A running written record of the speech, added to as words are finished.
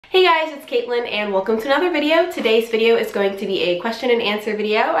Hey guys, it's Caitlin and welcome to another video. Today's video is going to be a question and answer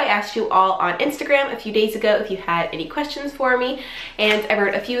video. I asked you all on Instagram a few days ago if you had any questions for me, and I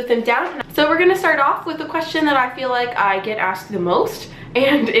wrote a few of them down. So we're gonna start off with the question that I feel like I get asked the most,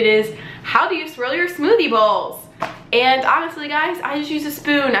 and it is, how do you swirl your smoothie bowls? And honestly guys, I just use a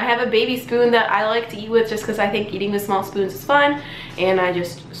spoon. I have a baby spoon that I like to eat with just because I think eating with small spoons is fun, and I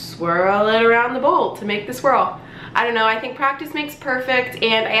just swirl it around the bowl to make the swirl. I don't know, I think practice makes perfect,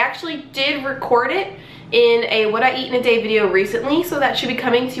 and I actually did record it in a what I eat in a day video recently, so that should be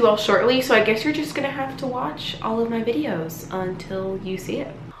coming to you all shortly. So I guess you're just gonna have to watch all of my videos until you see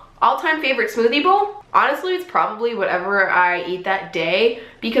it. All-time favorite smoothie bowl? Honestly, it's probably whatever I eat that day,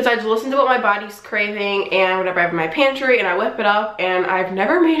 because I just listen to what my body's craving and whatever I have in my pantry, and I whip it up, and I've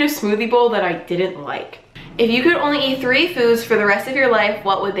never made a smoothie bowl that I didn't like. If you could only eat 3 foods for the rest of your life,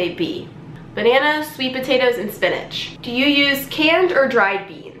 what would they be? Bananas, sweet potatoes, and spinach. Do you use canned or dried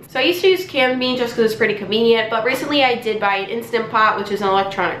beans? So I used to use canned beans just because it's pretty convenient, but recently I did buy an Instant Pot, which is an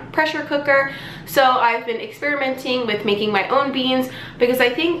electronic pressure cooker. So I've been experimenting with making my own beans because I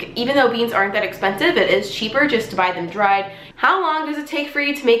think even though beans aren't that expensive, it is cheaper just to buy them dried. How long does it take for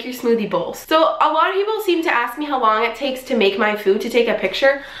you to make your smoothie bowls? So a lot of people seem to ask me how long it takes to make my food, to take a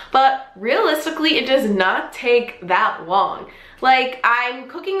picture, but realistically it does not take that long. Like, I'm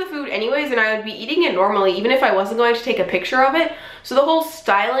cooking the food anyways, and I would be eating it normally even if I wasn't going to take a picture of it. So the whole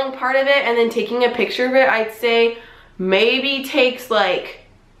styling part of it and then taking a picture of it, I'd say maybe takes like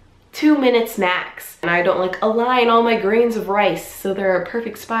 2 minutes max. And I don't like align all my grains of rice so they're a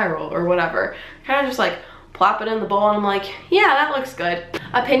perfect spiral or whatever. Kind of just like plop it in the bowl and I'm like, yeah, that looks good.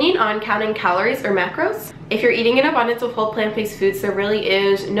 Opinion on counting calories or macros? If you're eating an abundance of whole plant-based foods, there really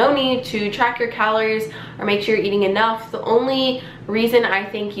is no need to track your calories or make sure you're eating enough. The only reason I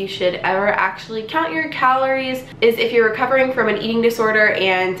think you should ever actually count your calories is if you're recovering from an eating disorder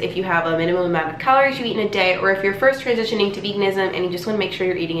and if you have a minimum amount of calories you eat in a day, or if you're first transitioning to veganism and you just want to make sure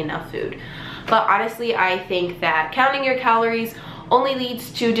you're eating enough food. But honestly, I think that counting your calories only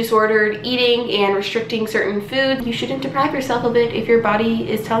leads to disordered eating and restricting certain foods. You shouldn't deprive yourself of it if your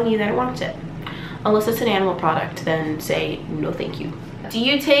body is telling you that it wants it. Unless it's an animal product, then say no thank you. Do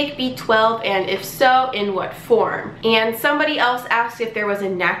you take B12, and if so, in what form? And somebody else asked if there was a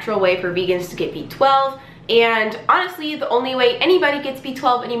natural way for vegans to get B12. And honestly, the only way anybody gets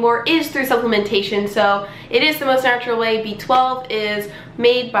B12 anymore is through supplementation. So it is the most natural way. B12 is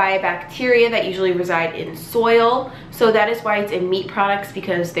made by bacteria that usually reside in soil. So that is why it's in meat products,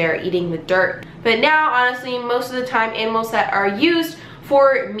 because they're eating the dirt. But now, honestly, most of the time animals that are used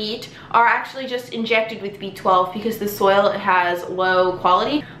for meat are actually just injected with B12 because the soil has low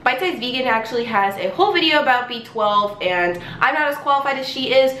quality. Bite Size Vegan actually has a whole video about B12, and I'm not as qualified as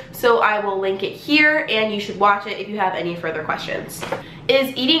she is, so I will link it here and you should watch it if you have any further questions.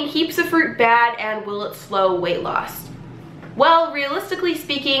 Is eating heaps of fruit bad, and will it slow weight loss? Well, realistically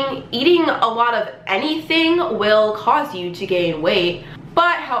speaking, eating a lot of anything will cause you to gain weight.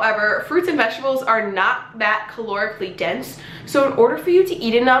 But however, fruits and vegetables are not that calorically dense, so in order for you to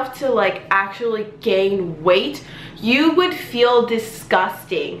eat enough to like actually gain weight, you would feel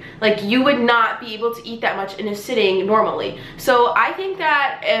disgusting. Like, you would not be able to eat that much in a sitting normally. So I think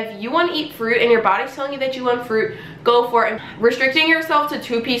that if you want to eat fruit and your body's telling you that you want fruit, go for it. Restricting yourself to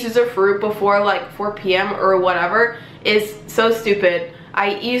 2 pieces of fruit before like 4 p.m. or whatever is so stupid.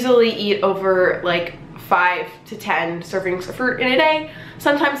 I easily eat over like 5 to 10 servings of fruit in a day,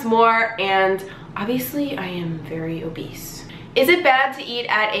 sometimes more, and obviously I am very obese. Is it bad to eat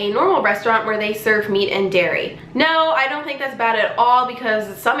at a normal restaurant where they serve meat and dairy? No, I don't think that's bad at all,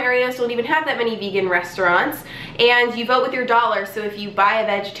 because some areas don't even have that many vegan restaurants, and you vote with your dollar. So if you buy a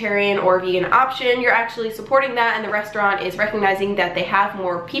vegetarian or vegan option, you're actually supporting that, and the restaurant is recognizing that they have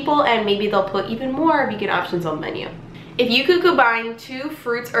more people, and maybe they'll put even more vegan options on the menu. If you could combine 2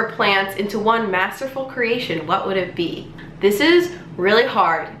 fruits or plants into one masterful creation, what would it be? This is really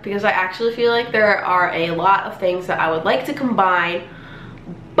hard because I actually feel like there are a lot of things that I would like to combine,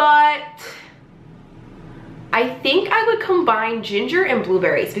 but I think I would combine ginger and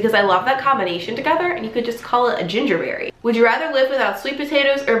blueberries because I love that combination together, and you could just call it a gingerberry. Would you rather live without sweet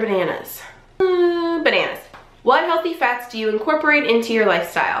potatoes or bananas? Bananas. What healthy fats do you incorporate into your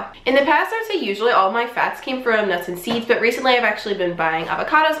lifestyle? In the past, I'd say usually all my fats came from nuts and seeds, but recently I've actually been buying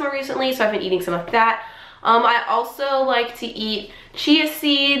avocados more recently, so I've been eating some of that. I also like to eat chia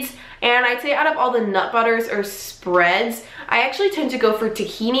seeds, and I'd say out of all the nut butters or spreads, I actually tend to go for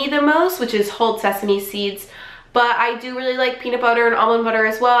tahini the most, which is whole sesame seeds, but I do really like peanut butter and almond butter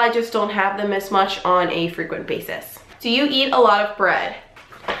as well. I just don't have them as much on a frequent basis. Do you eat a lot of bread?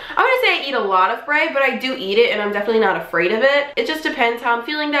 I'm gonna say I eat a lot of bread, but I do eat it and I'm definitely not afraid of it. It just depends how I'm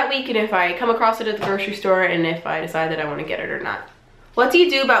feeling that week and if I come across it at the grocery store and if I decide that I want to get it or not. What do you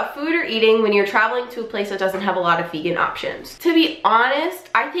do about food or eating when you're traveling to a place that doesn't have a lot of vegan options? To be honest,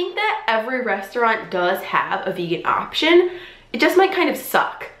 I think that every restaurant does have a vegan option. It just might kind of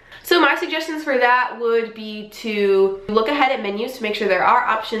suck. So my suggestions for that would be to look ahead at menus to make sure there are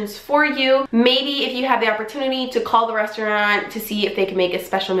options for you. Maybe if you have the opportunity to call the restaurant to see if they can make a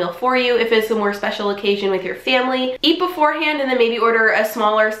special meal for you, if it's a more special occasion with your family. Eat beforehand and then maybe order a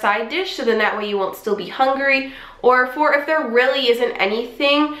smaller side dish so then that way you won't still be hungry. Or if there really isn't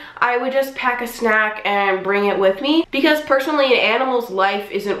anything, I would just pack a snack and bring it with me. Because personally, an animal's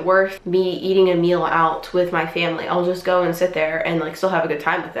life isn't worth me eating a meal out with my family. I'll just go and sit there and like still have a good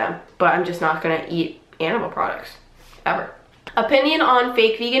time with them. But I'm just not gonna eat animal products, ever. Opinion on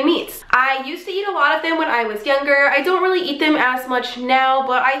fake vegan meats. I used to eat a lot of them when I was younger. I don't really eat them as much now,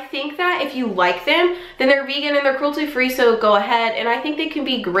 but I think that if you like them, then they're vegan and they're cruelty free, so go ahead. And I think they can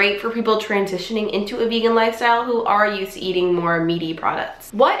be great for people transitioning into a vegan lifestyle who are used to eating more meaty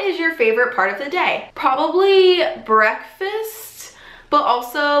products. What is your favorite part of the day? Probably breakfast. But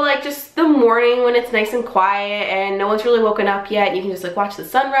also like just the morning when it's nice and quiet and no one's really woken up yet and you can just like watch the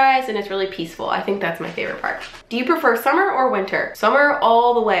sunrise and it's really peaceful. I think that's my favorite part. Do you prefer summer or winter? Summer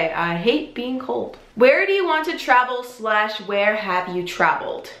all the way. I hate being cold. Where do you want to travel / where have you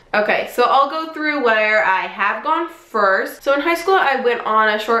traveled? Okay, so I'll go through where I have gone first. So in high school, I went on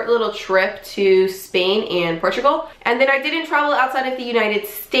a short little trip to Spain and Portugal. And then I didn't travel outside of the United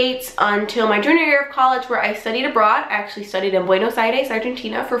States until my junior year of college where I studied abroad. I actually studied in Buenos Aires,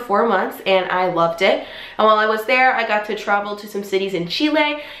 Argentina for 4 months and I loved it. And while I was there, I got to travel to some cities in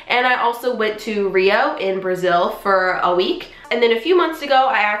Chile and I also went to Rio in Brazil for a week. And then a few months ago,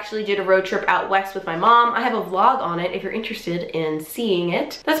 I actually did a road trip out west with my mom. I have a vlog on it if you're interested in seeing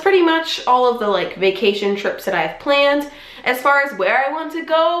it. That's pretty much all of the like vacation trips that I've planned. As far as where I want to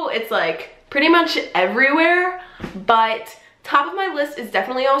go, it's like pretty much everywhere, but top of my list is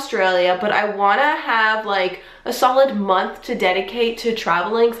definitely Australia, but I want to have like a solid month to dedicate to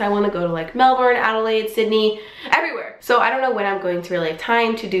traveling because I want to go to like Melbourne, Adelaide, Sydney, everywhere. So I don't know when I'm going to really have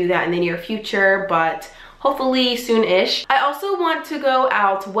time to do that in the near future, but hopefully soon-ish. I also want to go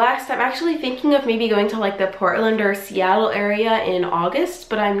out west. I'm actually thinking of maybe going to like the Portland or Seattle area in August,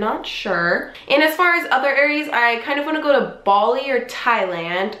 but I'm not sure. And as far as other areas, I kind of want to go to Bali or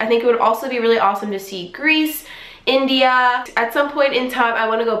Thailand. I think it would also be really awesome to see Greece, India. At some point in time, I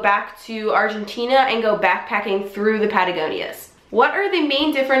want to go back to Argentina and go backpacking through the Patagonias. What are the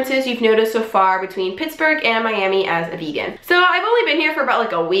main differences you've noticed so far between Pittsburgh and Miami as a vegan? So I've only been here for about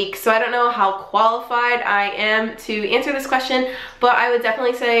like a week, so I don't know how qualified I am to answer this question, but I would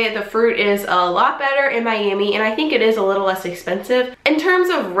definitely say the fruit is a lot better in Miami and I think it is a little less expensive. In terms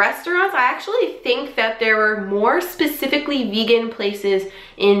of restaurants, I actually think that there were more specifically vegan places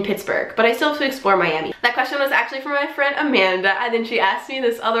in Pittsburgh, but I still have to explore Miami. That question was actually from my friend Amanda, and then she asked me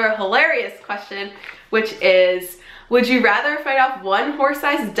this other hilarious question, which is, would you rather fight off 1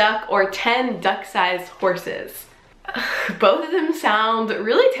 horse-sized duck or 10 duck-sized horses? Both of them sound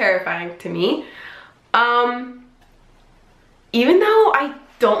really terrifying to me. Even though I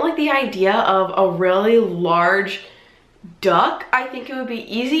don't like the idea of a really large duck, I think it would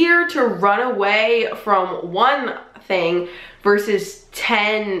be easier to run away from one thing versus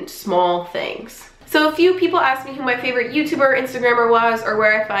 10 small things. So a few people asked me who my favorite YouTuber, Instagrammer was or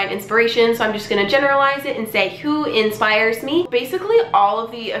where I find inspiration, so I'm just gonna generalize it and say who inspires me. Basically all of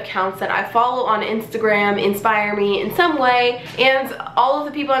the accounts that I follow on Instagram inspire me in some way, and all of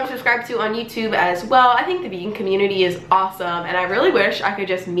the people I'm subscribed to on YouTube as well. I think the vegan community is awesome and I really wish I could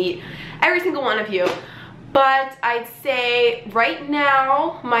just meet every single one of you. But I'd say right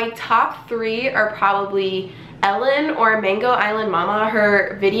now my top 3 are probably Ellen or Mango Island Mama.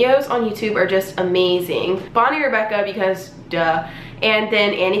 Her videos on YouTube are just amazing. Bonnie Rebecca because duh. And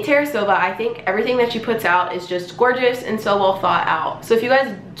then Annie Terrasova. I think everything that she puts out is just gorgeous and so well thought out. So if you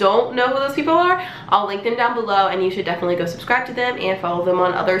guys don't know who those people are, I'll link them down below and you should definitely go subscribe to them and follow them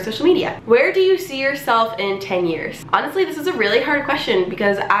on other social media. Where do you see yourself in 10 years? Honestly, this is a really hard question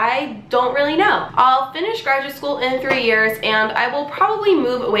because I don't really know. I'll finish graduate school in 3 years and I will probably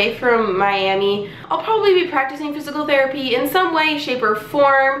move away from Miami. I'll probably be practicing physical therapy in some way, shape, or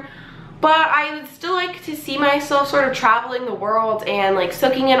form. But I would still like to see myself sort of traveling the world and like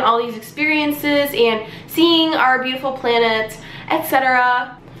soaking in all these experiences and seeing our beautiful planet,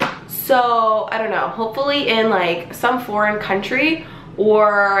 etc. So I don't know, hopefully in like some foreign country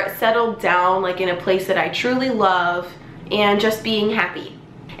or settled down like in a place that I truly love and just being happy.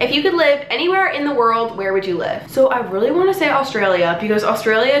 If you could live anywhere in the world, where would you live? So I really want to say Australia because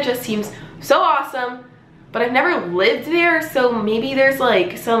Australia just seems so awesome, but I've never lived there, so maybe there's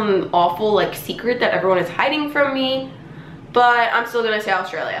like some awful like secret that everyone is hiding from me, but I'm still gonna say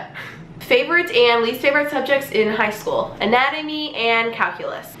Australia. Favorite and least favorite subjects in high school: anatomy and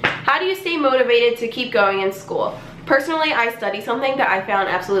calculus. How do you stay motivated to keep going in school? Personally, I study something that I found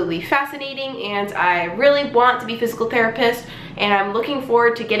absolutely fascinating, and I really want to be a physical therapist, and I'm looking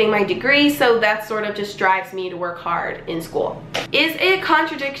forward to getting my degree, so that sort of just drives me to work hard in school. Is it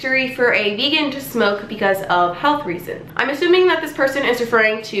contradictory for a vegan to smoke because of health reasons? I'm assuming that this person is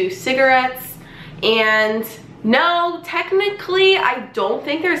referring to cigarettes, and no, technically I don't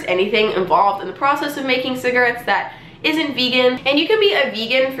think there's anything involved in the process of making cigarettes that isn't vegan, and you can be a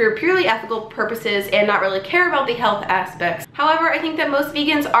vegan for purely ethical purposes and not really care about the health aspects. However, I think that most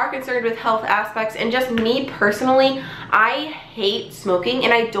vegans are concerned with health aspects, and just me personally, I hate smoking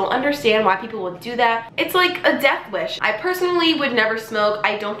and I don't understand why people would do that. It's like a death wish. I personally would never smoke.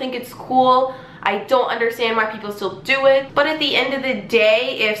 I don't think it's cool. I don't understand why people still do it. But at the end of the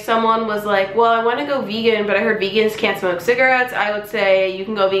day, if someone was like, well, I want to go vegan, but I heard vegans can't smoke cigarettes, I would say you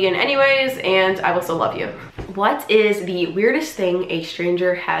can go vegan anyways, and I will still love you. What is the weirdest thing a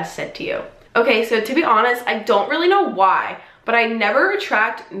stranger has said to you? Okay, so to be honest, I don't really know why, but I never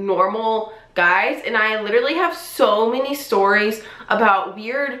attract normal guys, and I literally have so many stories about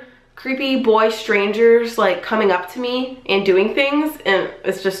weird, creepy boy strangers like coming up to me and doing things, and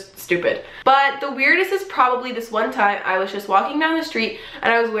it's just stupid. But the weirdest is probably this one time I was just walking down the street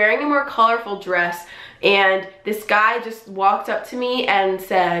and I was wearing a more colorful dress, and this guy just walked up to me and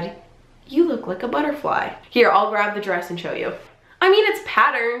said, "You look like a butterfly." Here, I'll grab the dress and show you. I mean, it's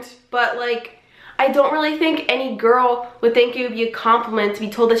patterned, but like, I don't really think any girl would think it would be a compliment to be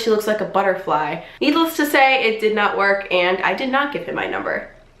told that she looks like a butterfly. Needless to say, it did not work, and I did not give him my number.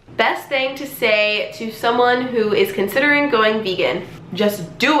 Best thing to say to someone who is considering going vegan: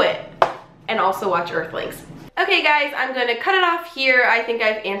 just do it, and also watch Earthlings. Okay guys, I'm gonna cut it off here. I think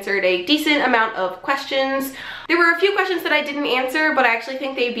I've answered a decent amount of questions. There were a few questions that I didn't answer, but I actually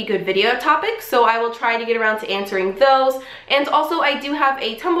think they'd be good video topics, so I will try to get around to answering those. And also, I do have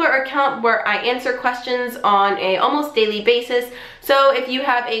a Tumblr account where I answer questions on a almost daily basis. So if you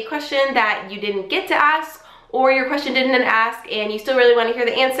have a question that you didn't get to ask, or your question didn't ask and you still really want to hear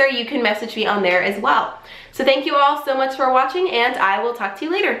the answer, you can message me on there as well. So thank you all so much for watching, and I will talk to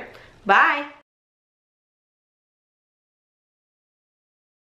you later. Bye!